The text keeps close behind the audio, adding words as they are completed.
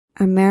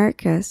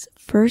America's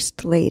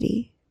First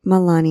Lady,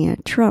 Melania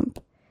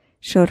Trump,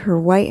 showed her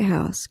White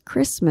House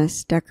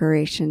Christmas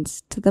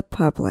decorations to the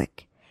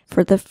public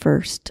for the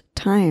first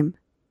time.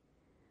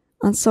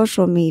 On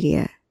social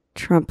media,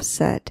 Trump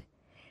said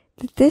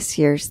that this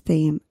year's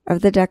theme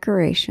of the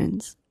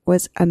decorations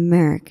was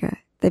America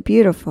the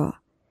Beautiful.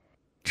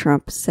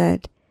 Trump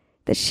said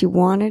that she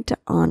wanted to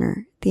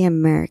honor the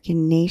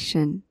American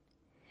nation.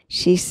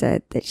 She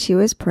said that she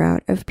was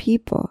proud of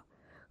people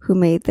who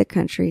made the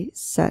country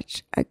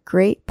such a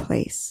great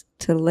place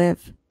to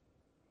live.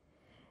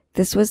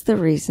 This was the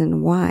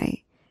reason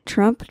why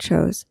Trump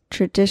chose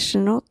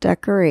traditional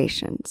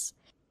decorations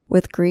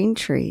with green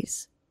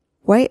trees,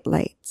 white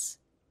lights,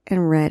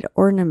 and red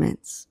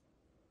ornaments.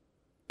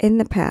 In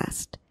the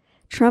past,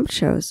 Trump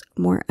chose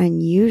more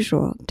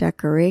unusual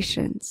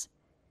decorations.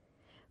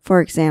 For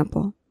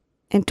example,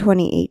 in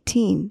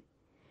 2018,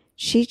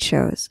 she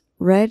chose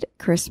red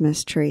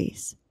Christmas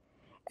trees,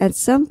 and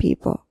some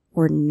people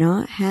were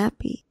not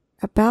happy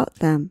about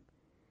them.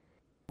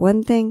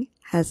 One thing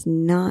has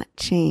not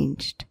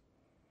changed.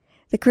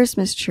 The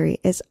Christmas tree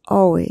is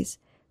always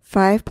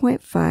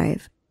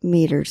 5.5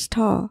 meters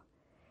tall,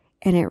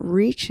 and it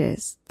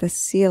reaches the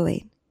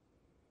ceiling.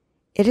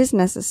 It is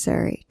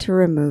necessary to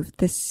remove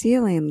the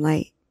ceiling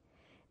light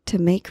to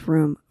make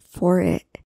room for it.